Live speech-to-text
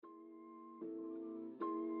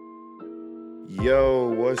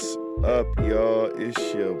Yo, what's up, y'all?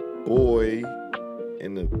 It's your boy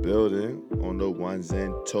in the building on the ones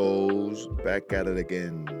and toes. Back at it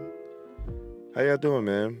again. How y'all doing,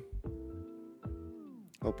 man?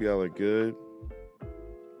 Hope y'all are good.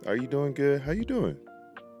 Are you doing good? How you doing?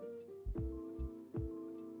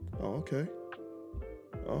 Oh, okay.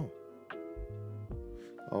 Oh,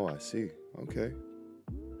 I see. Okay.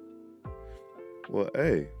 Well,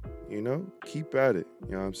 hey, keep at it.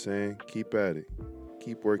 You know what I'm saying? Keep at it.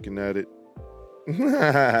 Keep working at it.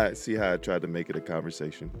 See how I tried to make it a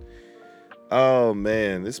conversation. Oh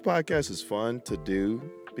man, this podcast is fun to do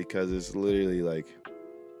because it's literally like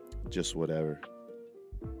just whatever.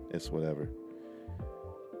 It's whatever.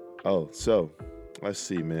 Oh, so let's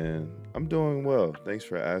see, man. I'm doing well. Thanks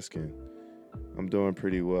for asking. I'm doing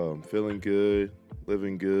pretty well. I'm feeling good,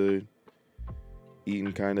 living good,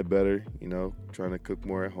 eating kind of better, trying to cook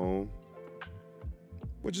more at home,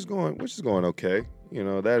 which is going okay.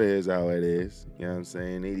 That is how it is. You know what I'm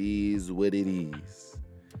saying? It is what it is.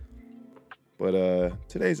 But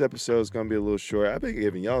today's episode is gonna be a little short. I've been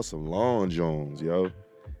giving y'all some long Jones, yo.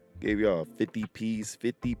 Gave y'all a 50 piece.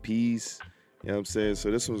 You know what I'm saying?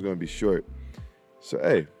 So this one's gonna be short. So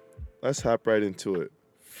hey, let's hop right into it.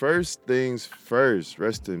 First things first,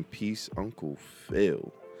 rest in peace, Uncle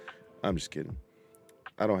Phil. I'm just kidding.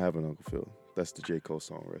 I don't have an Uncle Phil. That's the J. Cole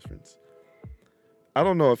song reference. I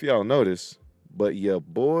don't know if y'all noticed, but your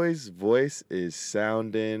boy's voice is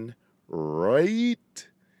sounding right.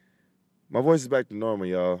 My voice is back to normal,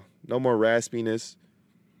 y'all. No more raspiness.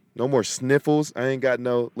 No more sniffles. I ain't got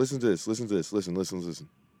no. Listen to this. Listen.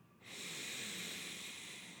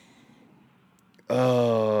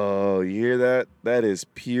 Oh, you hear that? That is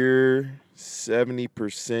pure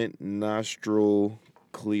 70% nostril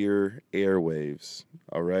clear airwaves.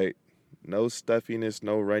 All right? No stuffiness,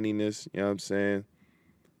 no runniness. You know what I'm saying?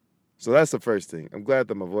 So that's the first thing. I'm glad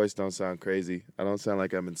that my voice don't sound crazy. I don't sound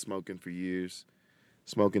like I've been smoking for years.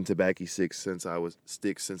 Smoking tobacco sticks since I was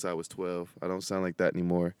 12. I don't sound like that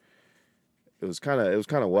anymore. It was kind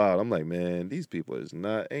of wild. I'm like, man, these people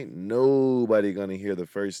ain't nobody gonna hear the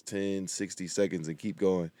first 10, 60 seconds and keep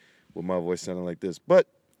going with my voice sounding like this. But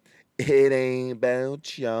it ain't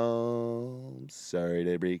about y'all. I'm sorry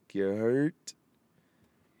to break your heart.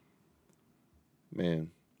 Man,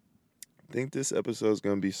 I think this episode is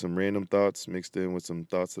gonna be some random thoughts mixed in with some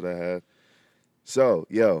thoughts that I have. So,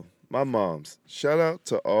 yo, my moms. Shout out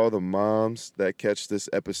to all the moms that catch this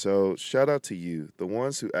episode. Shout out to you, the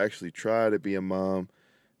ones who actually try to be a mom,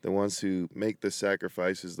 the ones who make the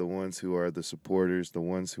sacrifices, the ones who are the supporters, the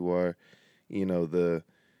ones who are, the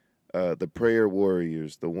prayer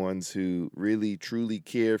warriors, the ones who really truly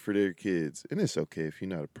care for their kids. And it's okay if you're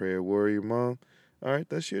not a prayer warrior, mom. All right,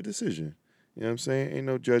 that's your decision. You know what I'm saying? Ain't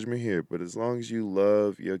no judgment here. But as long as you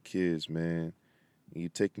love your kids, man, you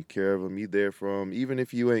taking care of them, you there for them. Even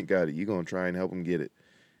if you ain't got it, you going to try and help them get it.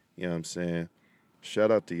 You know what I'm saying?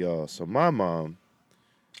 Shout out to y'all. So my mom,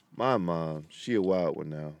 she a wild one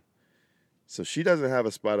now. So she doesn't have a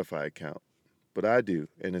Spotify account, but I do,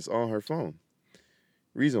 and it's on her phone.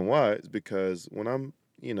 Reason why is because when I'm,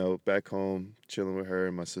 back home chilling with her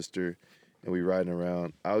and my sister, and we riding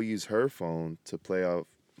around, I'll use her phone to play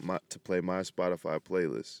my Spotify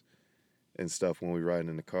playlist and stuff when we riding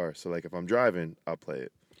in the car. So like if I'm driving, I'll play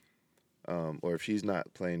it. Or if she's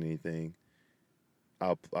not playing anything,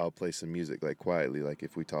 I'll play some music like quietly, like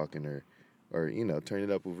if we talking or turn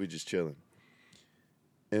it up if we just chilling.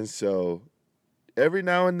 And so every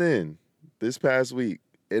now and then, this past week,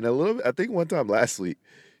 and a little bit, I think one time last week,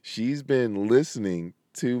 she's been listening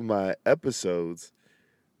to my episodes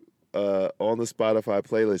on the Spotify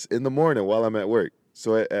playlist in the morning while I'm at work.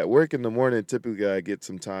 So at work in the morning, typically I get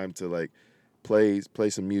some time to like play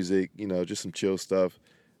some music, just some chill stuff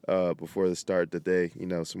before the start of the day.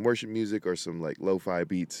 Some worship music or some like lo-fi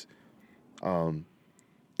beats. And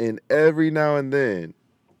every now and then,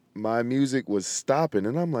 my music was stopping,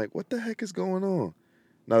 and I'm like, what the heck is going on?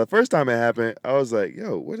 Now, the first time it happened, I was like,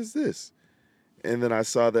 yo, what is this? And then I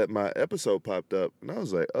saw that my episode popped up, and I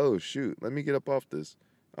was like, oh, shoot, let me get up off this.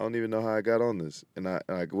 I don't even know how I got on this. And I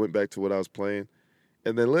went back to what I was playing.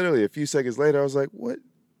 And then literally a few seconds later, I was like, what?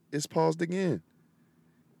 It's paused again.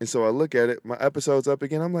 And so I look at it, my episode's up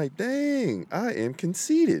again. I'm like, dang, I am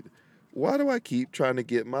conceited. Why do I keep trying to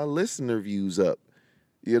get my listener views up?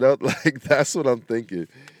 Like that's what I'm thinking.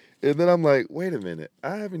 And then I'm like, wait a minute,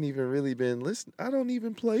 I haven't even really been listening. I don't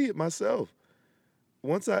even play it myself.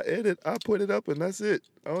 Once I edit, I put it up and that's it.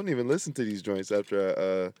 I don't even listen to these joints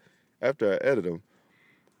after I edit them.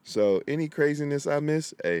 So any craziness I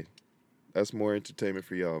miss, hey, that's more entertainment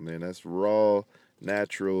for y'all, man. That's raw,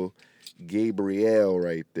 natural Gabrielle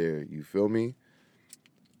right there. You feel me?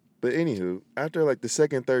 But anywho, after like the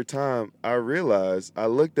second, third time, I realized I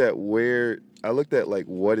looked at like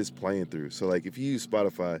what it's playing through. So like if you use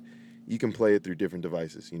Spotify, you can play it through different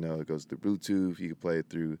devices. You know, it goes through Bluetooth. You can play it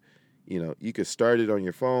through, you could start it on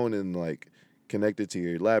your phone and like connect it to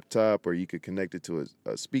your laptop, or you could connect it to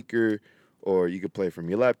a speaker, or you could play from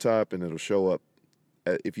your laptop and it'll show up.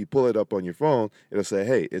 If you pull it up on your phone, it'll say,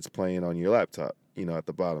 "Hey, it's playing on your laptop." At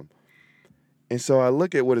the bottom. And so I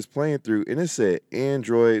look at what it's playing through, and it said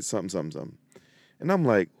Android something something something. And I'm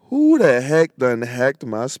like, who the heck done hacked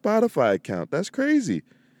my Spotify account? That's crazy.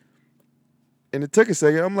 And it took a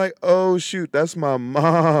second. I'm like, oh shoot, that's my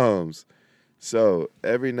mom's. So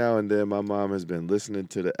every now and then, my mom has been listening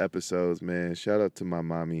to the episodes, man. Shout out to my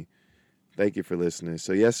mommy. Thank you for listening.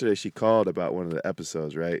 So yesterday she called about one of the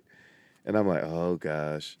episodes, right? And I'm like, oh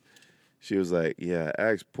gosh. She was like, yeah,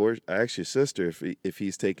 I asked your sister if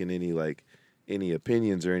he's taking any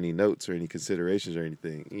opinions or any notes or any considerations or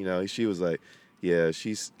anything. She was like, yeah,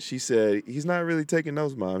 she said he's not really taking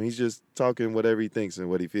notes, Mom. He's just talking whatever he thinks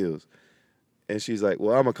and what he feels. And she's like,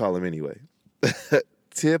 well, I'm gonna call him anyway.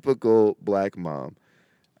 Typical black mom.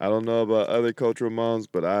 I don't know about other cultural moms,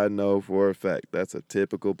 but I know for a fact that's a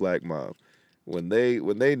typical black mom. When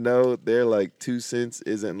they know their like 2 cents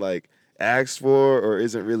isn't like asked for or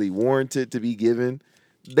isn't really warranted to be given,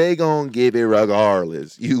 they gonna give it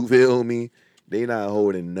regardless. You feel me? They not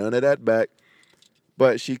holding none of that back.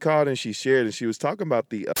 But she called and she shared and she was talking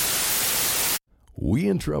about the We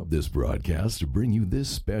interrupt this broadcast to bring you this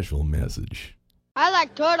special message. I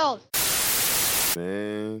like turtles.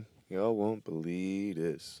 man, y'all won't believe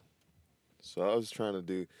this. So I was trying to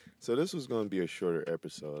do. So this was going to be a shorter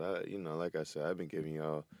episode. Like I said, I've been giving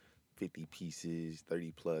y'all 50 pieces,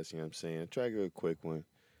 30 plus. You know what I'm saying? Try to go a quick one,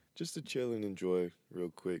 just to chill and enjoy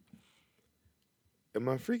real quick. And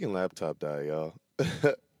my freaking laptop died, y'all.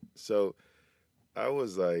 So I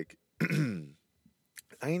was like, I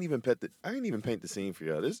ain't even paint the scene for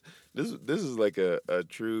y'all. This is like a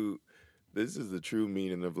true. This is the true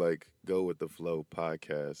meaning of like go with the flow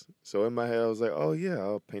podcast. So in my head, I was like, oh yeah,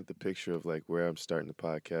 I'll paint the picture of like where I'm starting the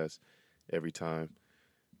podcast every time.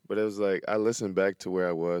 But it was like I listened back to where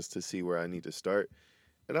I was to see where I need to start,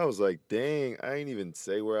 and I was like, dang, I ain't even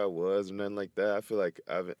say where I was or nothing like that. I feel like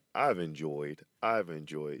I've enjoyed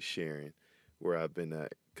sharing where I've been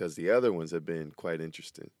at because the other ones have been quite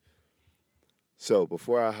interesting. So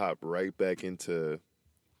before I hop right back into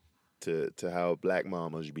to how black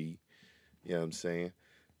mamas be, you know what I'm saying?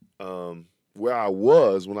 Where I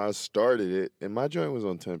was when I started it, and my joint was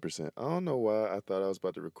on 10%. I don't know why I thought I was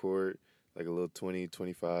about to record like a little 20,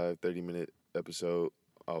 25, 30-minute episode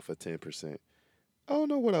off of 10%. I don't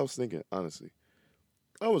know what I was thinking, honestly.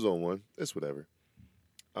 I was on one. It's whatever.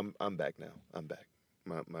 I'm back now. I'm back.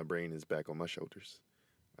 My brain is back on my shoulders.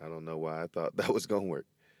 I don't know why I thought that was gonna work.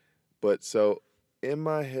 But so in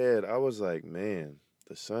my head, I was like, man,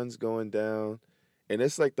 the sun's going down. And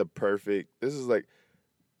it's like the perfect this is like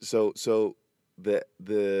so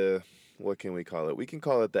the what can we call it? We can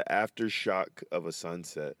call it the aftershock of a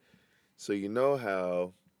sunset. So you know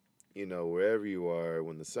how, wherever you are,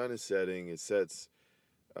 when the sun is setting, it sets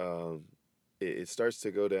um it starts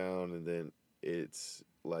to go down and then it's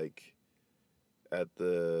like at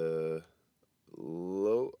the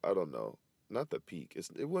low, I don't know, not the peak.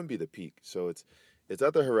 It wouldn't be the peak. So it's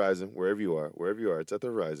at the horizon, wherever you are, it's at the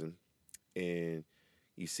horizon and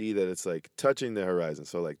you see that it's like touching the horizon.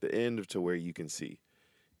 So like the end to where you can see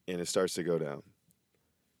and it starts to go down.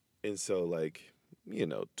 And so like,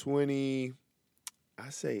 20 I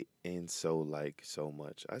say and so like so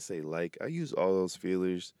much. I say like I use all those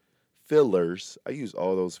fillers. I use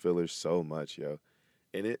all those fillers so much, yo.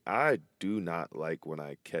 And I do not like when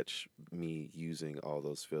I catch me using all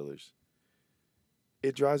those fillers.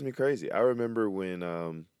 It drives me crazy. I remember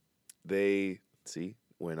when they see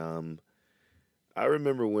when I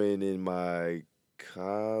remember when in my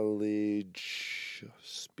college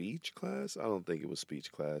speech class, I don't think it was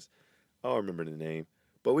speech class. I don't remember the name,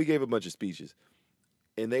 but we gave a bunch of speeches.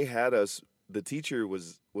 And they had us the teacher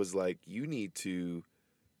was like, you need to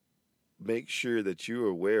make sure that you're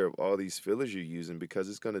aware of all these fillers you're using because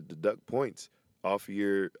it's going to deduct points off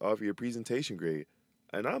your presentation grade.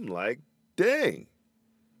 And I'm like, dang,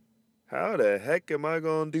 how the heck am I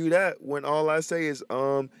going to do that when all I say is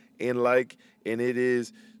and like and it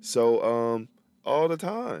is so all the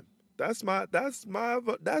time. That's my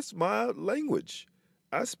language.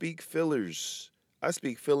 I speak fillers. I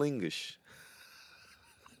speak fillingish.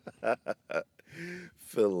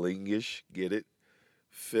 Fillingish, get it?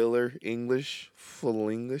 Filler English, full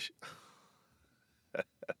English.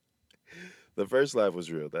 The first laugh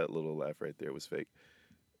was real. That little laugh right there was fake.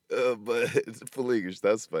 But Fleegers,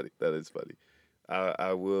 that's funny. That is funny.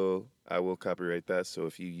 I will copyright that. So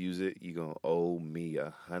if you use it, you're gonna owe me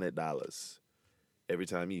 $100 every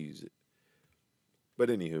time you use it. But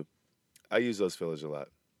anywho, I use those fillers a lot.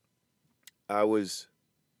 I was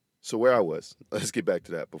so where I was. Let's get back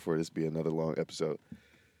to that before this be another long episode.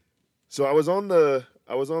 So I was on the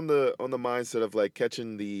mindset of like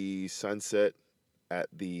catching the sunset at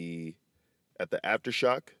the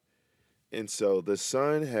aftershock. And so the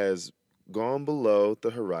sun has gone below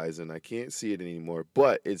the horizon. I can't see it anymore,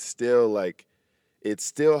 but it's still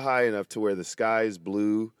high enough to where the sky is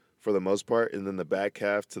blue for the most part, and then the back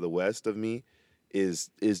half to the west of me is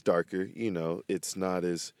darker. It's not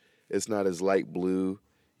as light blue.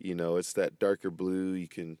 It's that darker blue. You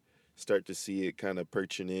can start to see it kind of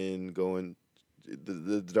perching in, going.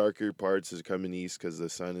 The darker parts is coming east because the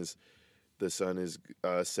sun is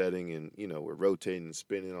setting, and we're rotating and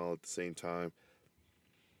spinning all at the same time.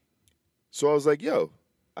 So I was like, yo,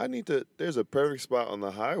 I need to. There's a perfect spot on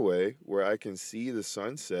the highway where I can see the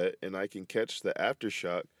sunset and I can catch the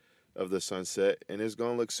aftershock of the sunset, and it's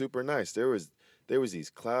gonna look super nice. There was these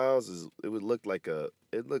clouds. It looked like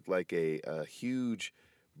a huge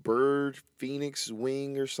bird phoenix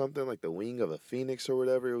wing or something, like the wing of a phoenix or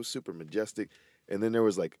whatever. It was super majestic. And then there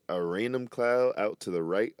was like a random cloud out to the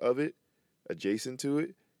right of it, adjacent to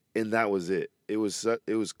it, and that was it. It was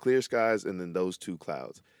clear skies and then those two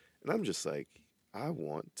clouds. And I'm just like, I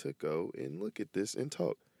want to go and look at this and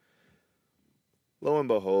talk. Lo and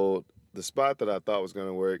behold, the spot that I thought was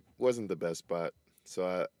gonna work wasn't the best spot.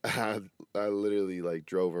 So I I literally like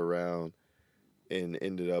drove around and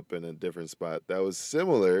ended up in a different spot that was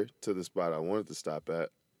similar to the spot I wanted to stop at.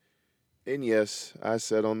 And yes, I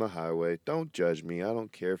said on the highway, don't judge me. I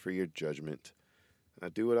don't care for your judgment. I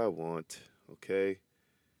do what I want, okay?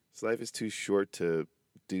 This life is too short to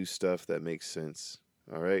do stuff that makes sense.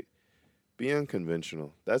 All right? Be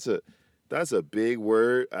unconventional. That's a big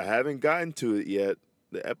word. I haven't gotten to it yet.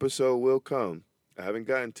 The episode will come. I haven't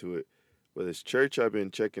gotten to it. But this church I've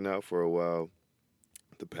been checking out for a while,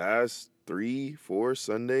 the past 3, 4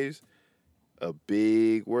 Sundays, a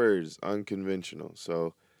big word is unconventional.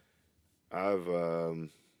 So I've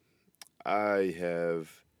I have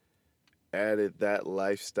added that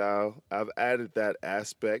lifestyle. I've added that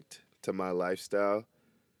aspect to my lifestyle,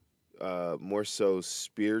 more so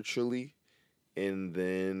spiritually, and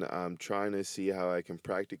then I'm trying to see how I can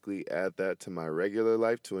practically add that to my regular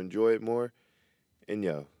life to enjoy it more. And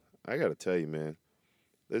yo, I gotta tell you, man,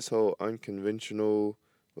 this whole unconventional,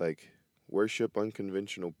 like worship,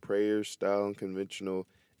 unconventional prayer style, unconventional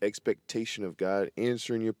expectation of God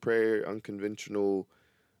answering your prayer, unconventional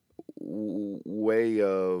way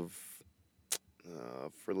of,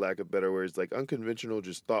 for lack of better words, like unconventional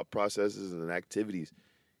just thought processes and activities.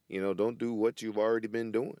 Don't do what you've already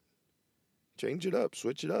been doing. Change it up,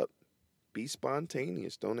 switch it up. Be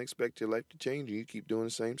spontaneous. Don't expect your life to change and you keep doing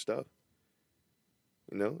the same stuff.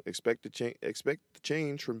 Expect the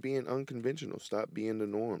change from being unconventional. Stop being the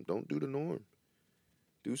norm. Don't do the norm.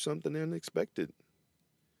 Do something unexpected.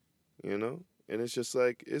 You know? And it's just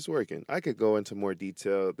like it's working. I could go into more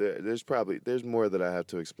detail. There's more that I have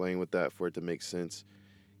to explain with that for it to make sense,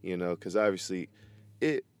 because obviously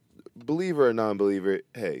it believer or non-believer,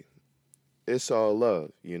 hey, it's all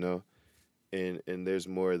love, and there's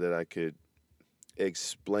more that I could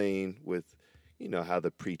explain with, how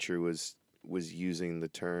the preacher was using the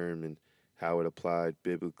term and how it applied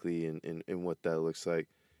biblically and what that looks like.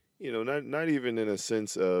 Not even in a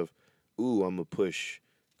sense of, ooh, I'm gonna push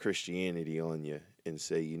Christianity on you and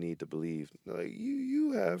say you need to believe. Like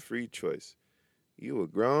you have free choice. You a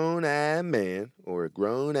grown ass man or a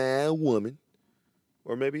grown ass woman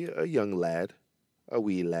or maybe a young lad, a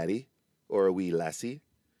wee laddie or a wee lassie.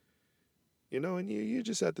 And you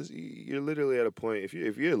just at this. You're literally at a point. If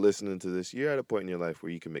you're listening to this, you're at a point in your life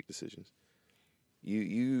where you can make decisions.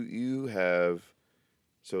 You have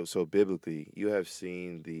so biblically you have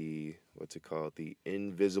seen the what's it called, the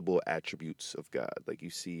invisible attributes of God. Like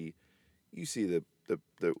you see the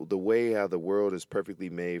way how the world is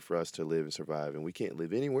perfectly made for us to live and survive, and we can't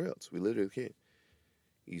live anywhere else. We literally can't.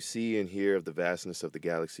 You see and hear of the vastness of the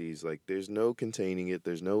galaxies. Like there's no containing it.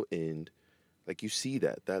 There's no end. Like you see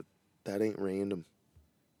that ain't random.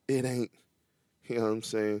 It ain't. You know what I'm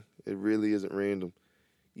saying? It really isn't random.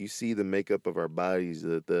 You see the makeup of our bodies,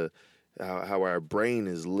 the how our brain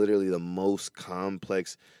is literally the most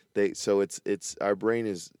complex. It's our brain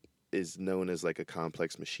is known as like a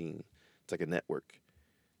complex machine. It's like a network.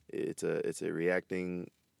 It's a reacting,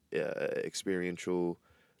 experiential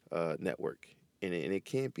network, and it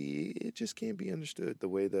just can't be understood the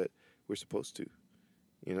way that we're supposed to.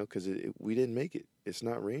 because we didn't make it. It's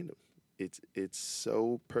not random. It's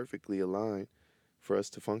so perfectly aligned for us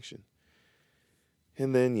to function.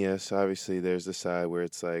 And then, yes, obviously, there's the side where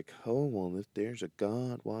it's like, oh, well, if there's a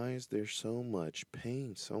God, why is there so much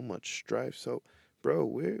pain, so much strife? So, bro,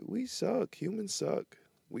 we suck. Humans suck.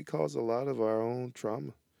 We cause a lot of our own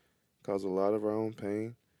trauma, cause a lot of our own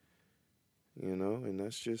pain, and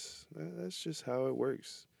that's just how it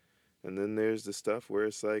works. And then there's the stuff where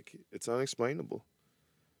it's like it's unexplainable,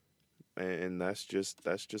 and that's just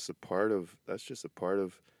a part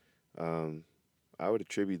of um, I would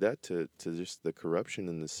attribute that to just the corruption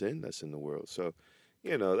and the sin that's in the world. So,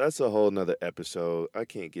 that's a whole nother episode. I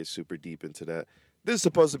can't get super deep into that. This is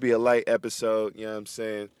supposed to be a light episode, you know what I'm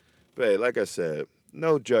saying? But hey, like I said,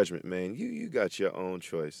 no judgment, man. You got your own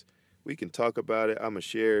choice. We can talk about it. I'ma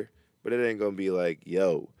share, but it ain't gonna be like,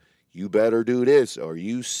 yo, you better do this or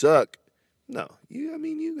you suck. No,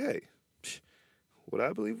 hey, what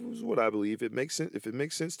I believe is what I believe. It makes sense. If it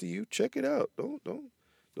makes sense to you, check it out.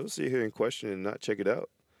 Don't sit here and question and not check it out.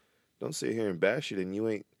 Don't sit here and bash it and you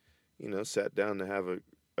ain't, sat down to have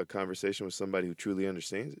a conversation with somebody who truly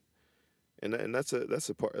understands it. And that's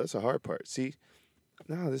a hard part. See,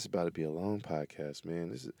 now this is about to be a long podcast,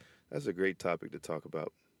 man. That's a great topic to talk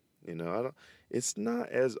about. I don't. It's not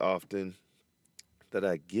as often that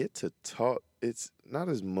I get to talk. It's not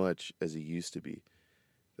as much as it used to be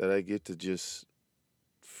that I get to just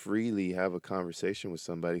freely have a conversation with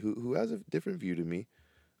somebody who has a different view to me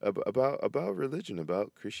about religion,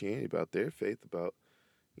 about Christianity, about their faith, about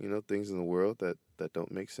things in the world that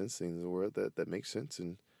don't make sense, things in the world that make sense,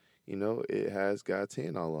 and it has God's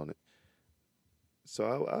hand all on it.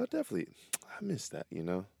 So I definitely I miss that,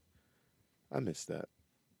 I miss that.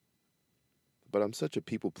 But I'm such a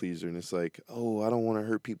people pleaser, and it's like, oh, I don't want to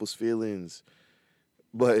hurt people's feelings.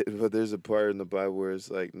 But there's a part in the Bible where it's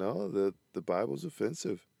like, no, the Bible's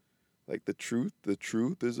offensive. Like the truth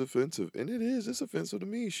is offensive, and it is. It's offensive to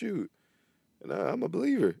me. Shoot. And I'm a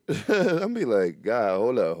believer. I'm be like, God,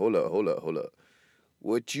 hold up.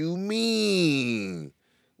 What you mean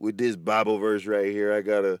with this Bible verse right here? I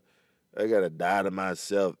gotta die to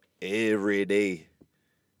myself every day.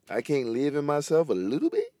 I can't live in myself a little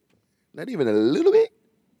bit, not even a little bit.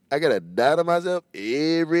 I gotta die to myself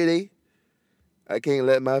every day. I can't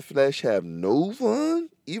let my flesh have no fun,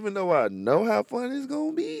 even though I know how fun it's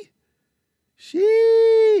gonna be.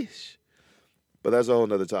 Sheesh. But that's a whole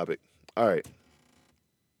nother topic. All right.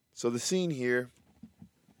 So the scene here,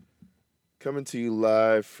 coming to you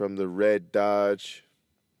live from the Red Dodge.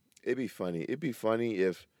 It'd be funny. It'd be funny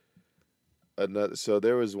if another. So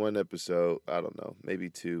there was one episode. I don't know, maybe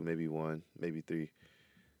two, maybe one, maybe three,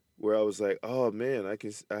 where I was like, oh man, I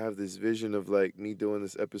have this vision of like me doing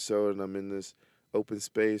this episode, and I'm in this open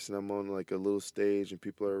space, and I'm on like a little stage, and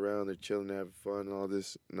people are around, they're chilling, they're having fun, and all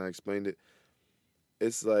this. And I explained it.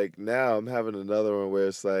 It's like now I'm having another one where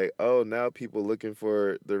it's like, oh, now people looking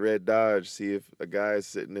for the red Dodge, see if a guy is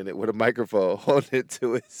sitting in it with a microphone holding it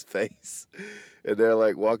to his face. And they're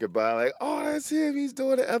like walking by, like, oh, that's him. He's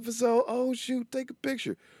doing an episode. Oh, shoot, take a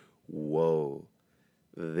picture. Whoa.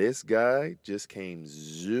 This guy just came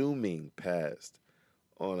zooming past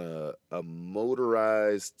on a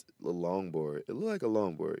motorized longboard. It looked like a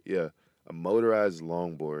longboard. Yeah, a motorized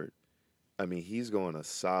longboard. I mean, he's going a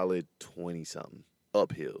solid 20 something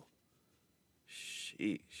uphill.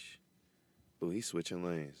 Sheesh. Oh, he's switching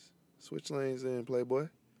lanes. Switch lanes in, Playboy.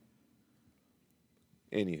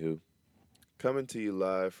 Anywho, coming to you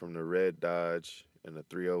live from the red Dodge and the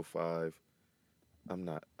 305. I'm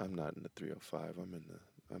not in the 305.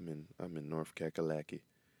 I'm in North Kakalaki.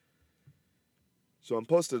 So I'm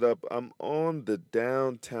posted up. I'm on the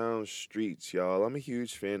downtown streets, y'all. I'm a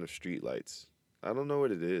huge fan of street lights. I don't know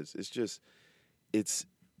what it is. It's just it's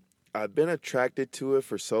I've been attracted to it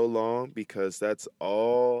for so long because uh,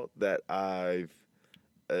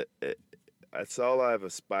 uh, that's all I've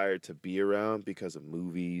aspired to be around because of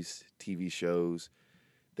movies, TV shows.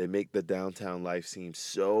 They make the downtown life seem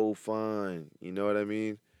so fun. You know what I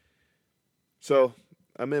mean? So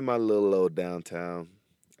I'm in my little old downtown.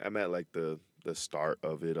 I'm at like the start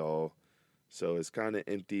of it all. So it's kind of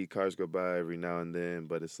empty. Cars go by every now and then,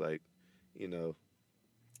 but it's like, you know,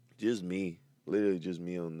 just me, literally just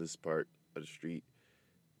me on this part of the street,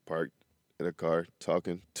 parked in a car,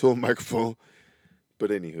 talking to a microphone.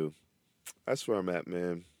 But anywho, that's where I'm at,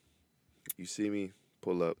 man. You see me,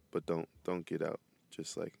 pull up, but don't get out.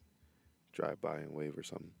 Just like drive by and wave or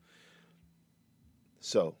something.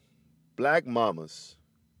 So, black mamas,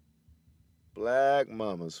 black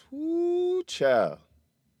mamas, whoo child.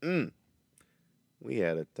 Mm, we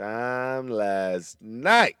had a time last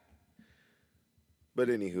night. But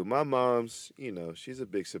anywho, my mom's, she's a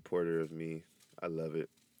big supporter of me. I love it.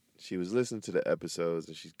 She was listening to the episodes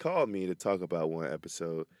and she called me to talk about one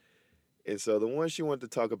episode. And so the one she wanted to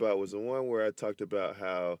talk about was the one where I talked about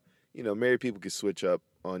how, married people could switch up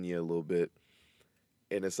on you a little bit.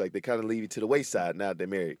 And it's like they kind of leave you to the wayside now that they're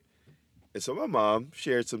married. And so my mom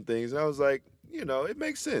shared some things, and I was like, it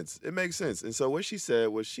makes sense. It makes sense. And so what she said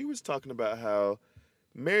was she was talking about how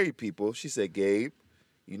married people, she said, Gabe,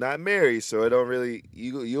 you're not married, so it don't really,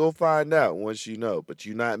 you'll find out once you know, but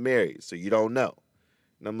you're not married, so you don't know.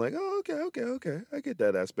 And I'm like, oh, okay. I get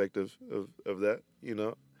that aspect of that,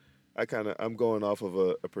 I'm going off of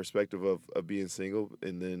a perspective of being single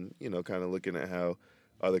and then, kind of looking at how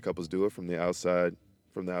other couples do it from the outside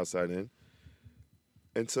in.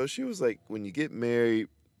 And so she was like, when you get married,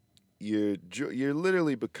 you're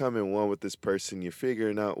literally becoming one with this person. You're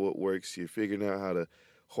figuring out what works. You're figuring out how to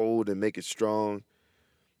hold and make it strong.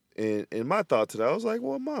 And my thought to that, I was like,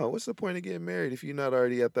 well, Mom, what's the point of getting married if you're not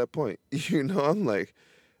already at that point? I'm like,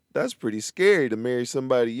 that's pretty scary to marry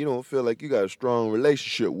somebody you don't feel like you got a strong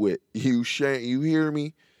relationship with. You hear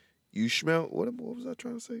me? You smell, what was I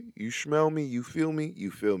trying to say? You smell me, you feel me,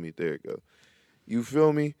 you feel me. There you go. You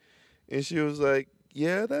feel me? And she was like,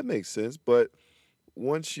 yeah, that makes sense. But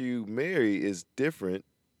once you marry, it's different,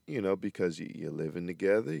 because you're living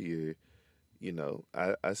together.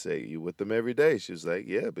 I say you with them every day. She was like,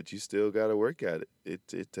 yeah, but you still got to work at it.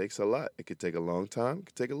 It takes a lot. It could take a long time. It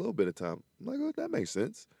could take a little bit of time. I'm like, oh, that makes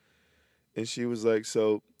sense. And she was like,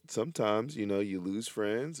 so sometimes, you lose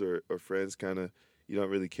friends or friends kind of, you don't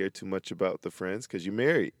really care too much about the friends because you're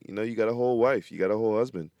married. You got a whole wife. You got a whole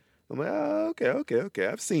husband. I'm like, oh, okay.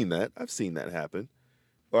 I've seen that. I've seen that happen.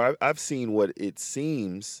 Or I've seen what it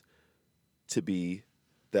seems to be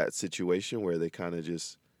that situation where they kind of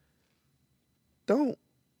just don't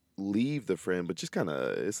leave the friend, but just kind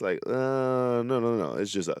of, it's like, no,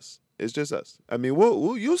 it's just us. It's just us. I mean,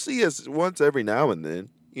 you'll see us once every now and then,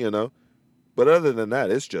 but other than that,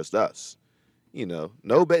 it's just us. No,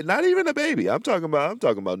 not even a baby. I'm talking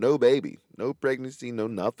about no baby, no pregnancy, no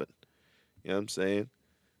nothing. You know what I'm saying?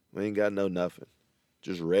 We ain't got no nothing.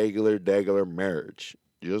 Just regular marriage.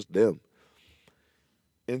 Just them.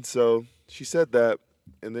 And so she said that,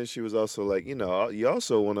 and then she was also like, you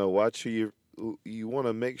also want to watch who you want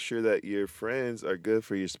to make sure that your friends are good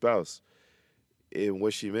for your spouse. And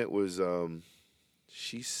what she meant was,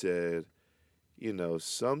 she said,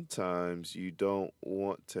 sometimes you don't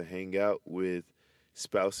want to hang out with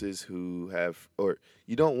spouses who have, or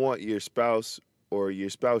you don't want your spouse, or your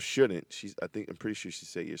spouse shouldn't. I'm pretty sure she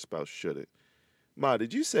said your spouse shouldn't. Ma,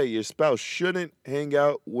 did you say your spouse shouldn't hang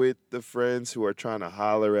out with the friends who are trying to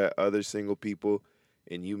holler at other single people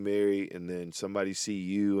and you marry and then somebody see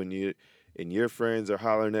you and your friends are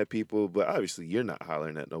hollering at people, but obviously you're not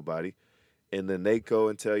hollering at nobody. And then they go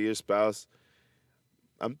and tell your spouse,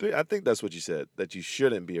 I think that's what you said, that you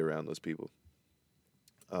shouldn't be around those people.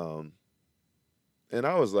 Um, and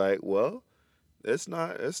I was like, well, it's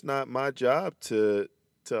not my job to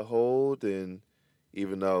hold. And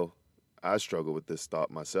even though I struggle with this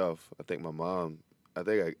thought myself, I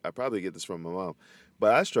probably get this from my mom,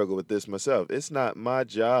 but I struggle with this myself. It's not my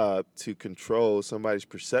job to control somebody's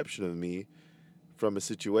perception of me from a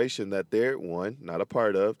situation that they're, one, not a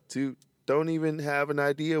part of, two, don't even have an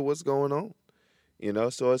idea what's going on.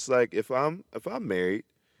 So it's like if I'm married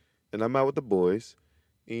and I'm out with the boys,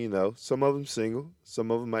 some of them single,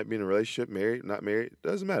 some of them might be in a relationship, married, not married,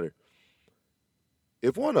 doesn't matter.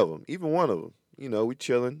 If one of them, even one of them, we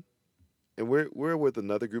chilling and we're with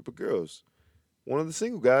another group of girls. One of the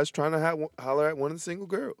single guys trying to holler at one of the single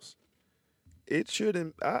girls. It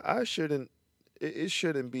shouldn't. I shouldn't. It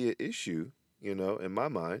shouldn't be an issue, in my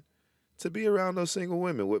mind, to be around those single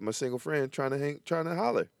women with my single friend trying to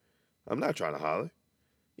holler. I'm not trying to holler.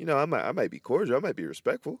 I might be cordial. I might be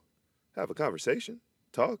respectful. Have a conversation,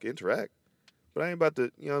 talk, interact. But I ain't about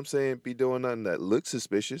to, what I'm saying, be doing nothing that looks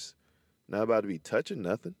suspicious. Not about to be touching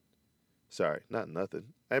nothing. Sorry, not nothing.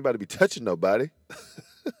 I ain't about to be touching nobody.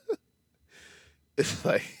 It's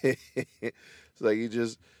like you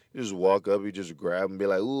just walk up, you just grab and be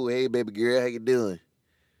like, "Ooh, hey baby girl, how you doing?"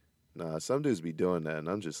 Nah, some dudes be doing that, and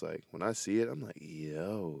I'm just like, when I see it, I'm like,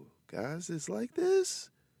 "Yo, guys, it's like this.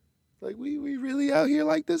 Like we really out here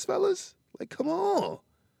like this, fellas. Like, come on.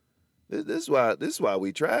 This is why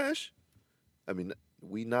we trash. I mean,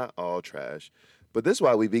 we not all trash, but this is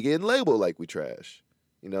why we be getting labeled like we trash.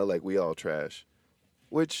 Like we all trash.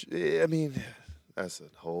 Which I mean, that's a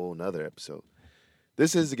whole nother episode.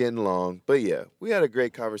 This is getting long, but yeah, we had a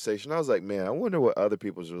great conversation. I was like, man, I wonder what other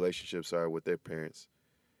people's relationships are with their parents.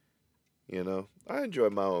 I enjoy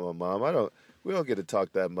mine with my mom. We don't get to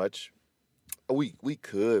talk that much. We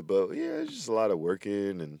could, but yeah, it's just a lot of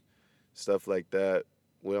working and stuff like that.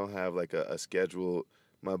 We don't have like a schedule.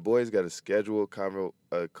 My boy's got a scheduled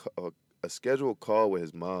a scheduled call with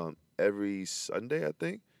his mom every Sunday, I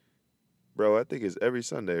think. Bro, I think it's every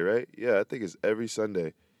Sunday, right? Yeah, I think it's every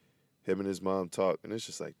Sunday. Him and his mom talk, and it's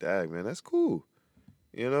just like, dang, man, that's cool.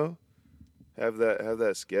 You know, have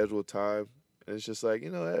that scheduled time, and it's just like,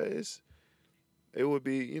 it would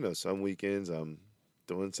be, some weekends I'm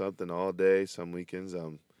doing something all day, some weekends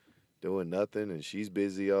I'm doing nothing, and she's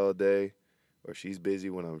busy all day, or she's busy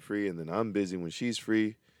when I'm free, and then I'm busy when she's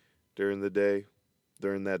free during the day,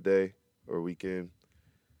 during that day or weekend.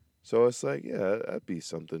 So it's like, yeah, that'd be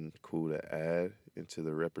something cool to add into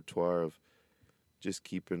the repertoire of just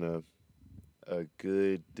keeping a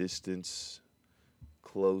good distance,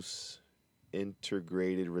 close,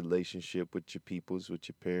 integrated relationship with your peoples, with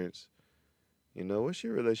your parents. What's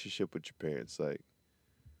your relationship with your parents like?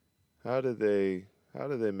 How do they how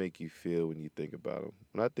do they make you feel when you think about them?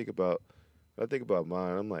 When I think about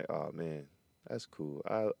mine, I'm like, oh man, that's cool.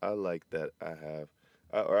 I like that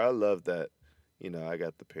or I love that. I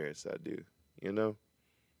got the parents I do. You know,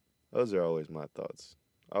 those are always my thoughts.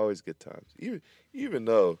 Always good times. Even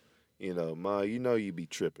though, ma, you be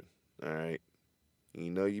tripping. All right,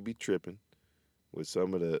 you be tripping with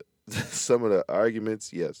some of the some of the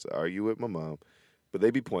arguments. Yes, I argue with my mom, but they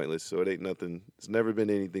be pointless. So it ain't nothing. It's never been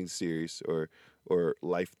anything serious or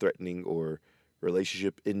life threatening or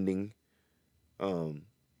relationship ending. Um,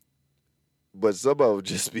 but some of them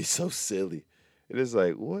just be so silly. It is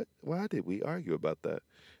like, what? Why did we argue about that?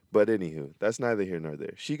 But anywho, that's neither here nor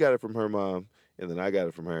there. She got it from her mom, and then I got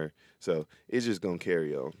it from her. So it's just gonna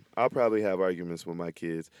carry on. I'll probably have arguments with my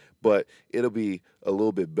kids, but it'll be a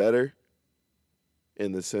little bit better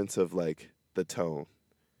in the sense of like the tone,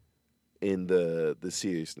 in the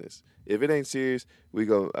seriousness. If it ain't serious, I'm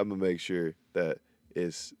gonna make sure that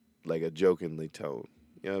it's like a jokingly tone.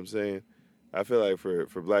 You know what I'm saying? I feel like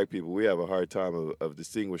for black people, we have a hard time of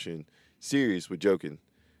distinguishing serious with joking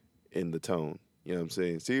in the tone. You know what I'm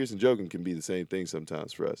saying? Serious and joking can be the same thing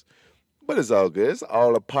sometimes for us. But it's all good. It's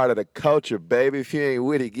all a part of the culture, baby. If you ain't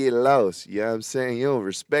with it, get lost. You know what I'm saying? You don't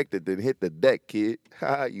respect it, then hit the deck, kid.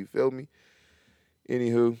 Ha, you feel me?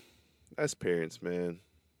 Anywho, that's parents, man.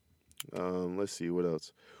 Let's see what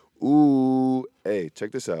else. Ooh, hey,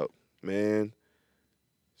 check this out, man.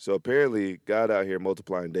 So apparently, God out here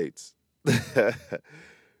multiplying dates.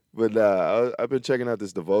 But I've been checking out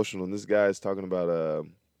this devotional, and this guy is talking about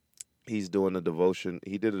he's doing a devotion.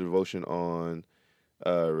 He did a devotion on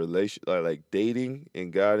relation like dating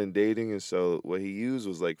and God and dating, and so what he used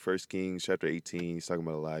was like First Kings chapter 18. He's talking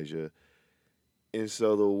about Elijah. And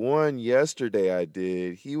so the one yesterday I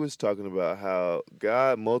did, he was talking about how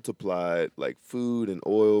God multiplied like food and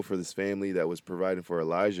oil for this family that was providing for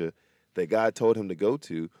Elijah that God told him to go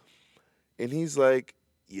to. And he's like,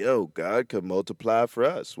 yo, God could multiply for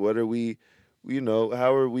us. What are we,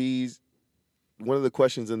 how are we? One of the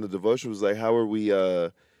questions in the devotion was like, how are we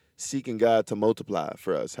seeking God to multiply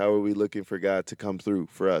for us? How are we looking for God to come through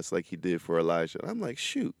for us like he did for Elijah? And I'm like,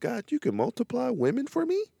 shoot, God, you can multiply women for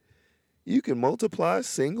me? You can multiply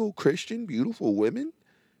single Christian beautiful women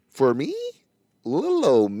for me? Little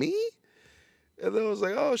old me? And then I was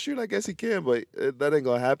like, oh, shoot, I guess he can, but that ain't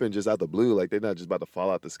going to happen just out the blue. Like, they're not just about to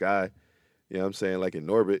fall out the sky. You know what I'm saying? Like in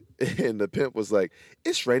Norbit. And the pimp was like,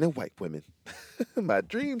 it's raining white women. My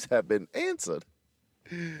dreams have been answered.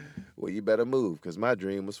 Well, you better move because my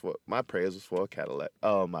prayers was for a Cadillac.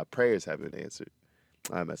 Oh, my prayers have been answered.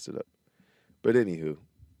 I messed it up. But anywho,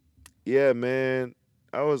 yeah, man.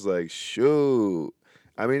 I was like, shoot.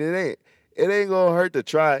 I mean, it ain't gonna hurt to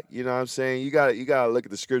try. You know what I'm saying? You gotta look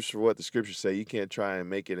at the scripture for what the scriptures say. You can't try and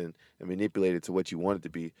make it and manipulate it to what you want it to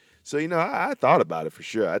be. So I thought about it for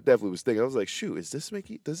sure. I definitely was thinking. I was like, shoot, does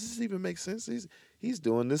this even make sense? He's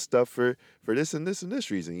doing this stuff for this and this and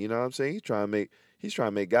this reason. You know what I'm saying? He's trying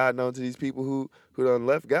to make God known to these people who done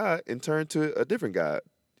left God and turned to a different God.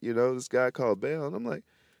 This guy called Baal, and I'm like,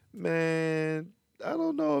 man, I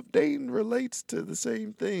don't know if dating relates to the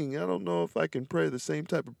same thing. I don't know if I can pray the same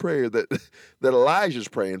type of prayer that that Elijah's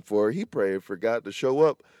praying for. He prayed for God to show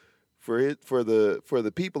up for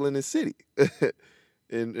the people in his city,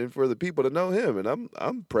 and for the people to know him. And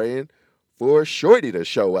I'm praying for Shorty to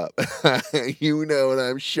show up. You know what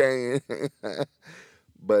I'm saying?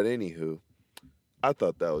 But anywho, I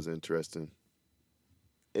thought that was interesting.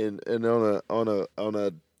 And on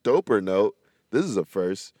a doper note, this is a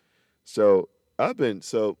first. So I've been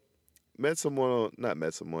so met someone on not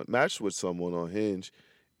met someone matched with someone on Hinge,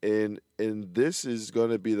 and this is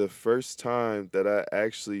gonna be the first time that I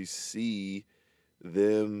actually see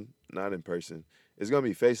them not in person. it's gonna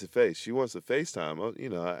be face to face. She wants to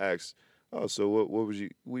FaceTime. I asked, oh, so what was you?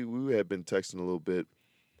 We had been texting a little bit,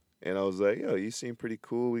 and I was like, yo, you seem pretty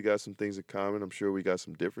cool. We got some things in common. I'm sure we got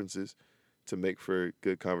some differences to make for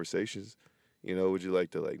good conversations. Would you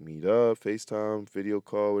like to like meet up, FaceTime, video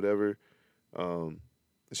call, whatever?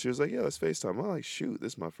 She was like, yeah, let's FaceTime. I'm like, shoot,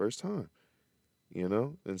 this is my first time.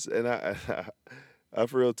 And I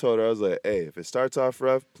for real told her, I was like, hey, if it starts off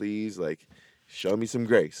rough, please like show me some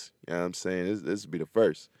grace. You know what I'm saying? This would be the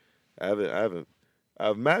first.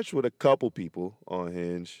 I've matched with a couple people on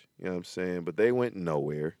Hinge, you know what I'm saying, but they went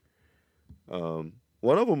nowhere.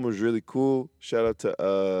 One of them was really cool. Shout out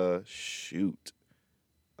to shoot.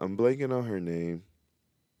 I'm blanking on her name.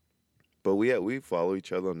 But we follow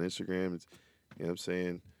each other on Instagram. You know what I'm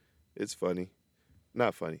saying? It's funny.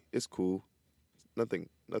 Not funny. It's cool. Nothing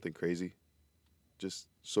crazy. Just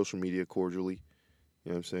social media cordially.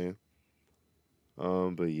 You know what I'm saying?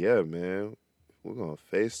 But yeah, man. We're gonna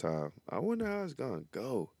FaceTime. I wonder how it's gonna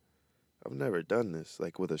go. I've never done this.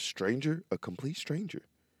 Like with a stranger, a complete stranger.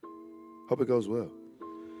 Hope it goes well.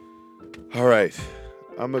 All right.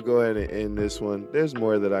 I'm going to go ahead and end this one. There's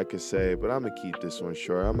more that I could say, but I'm going to keep this one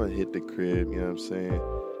short. I'm going to hit the crib, you know what I'm saying?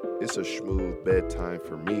 It's a smooth bedtime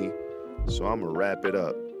for me, so I'm going to wrap it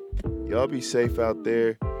up. Y'all be safe out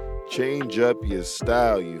there. Change up your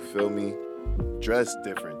style, you feel me? Dress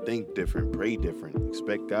different, think different, pray different.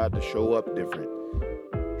 Expect God to show up different.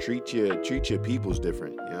 Treat your peoples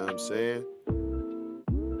different, you know what I'm saying?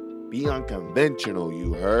 Be unconventional,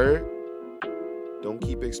 you heard? Don't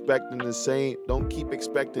keep expecting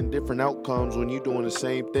different outcomes when you're doing the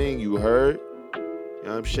same thing, you heard? You know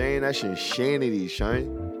what I'm saying? That's insanity, Shine.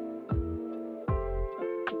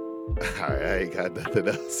 Alright, I ain't got nothing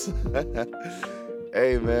else.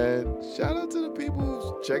 Hey, man, shout out to the people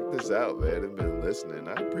who've checked this out, man, and been listening.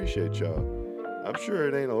 I appreciate y'all. I'm sure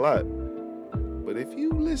it ain't a lot, but if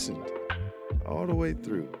you listened all the way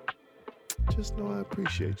through, just know I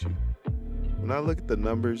appreciate you. When I look at the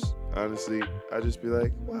numbers, honestly, I just be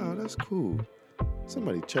like, wow, that's cool.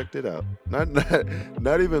 Somebody checked it out.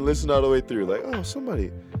 Not even listen all the way through. Like, oh,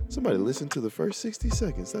 somebody listened to the first 60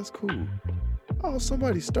 seconds. That's cool. Oh,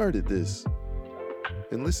 somebody started this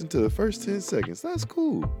and listened to the first 10 seconds. That's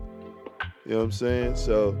cool. You know what I'm saying?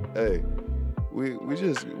 So, hey, we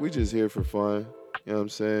just here for fun. You know what I'm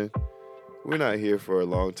saying? We're not here for a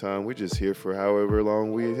long time. We're just here for however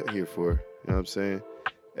long we're here for. You know what I'm saying?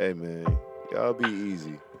 Hey, man. Y'all be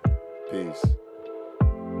easy. Peace.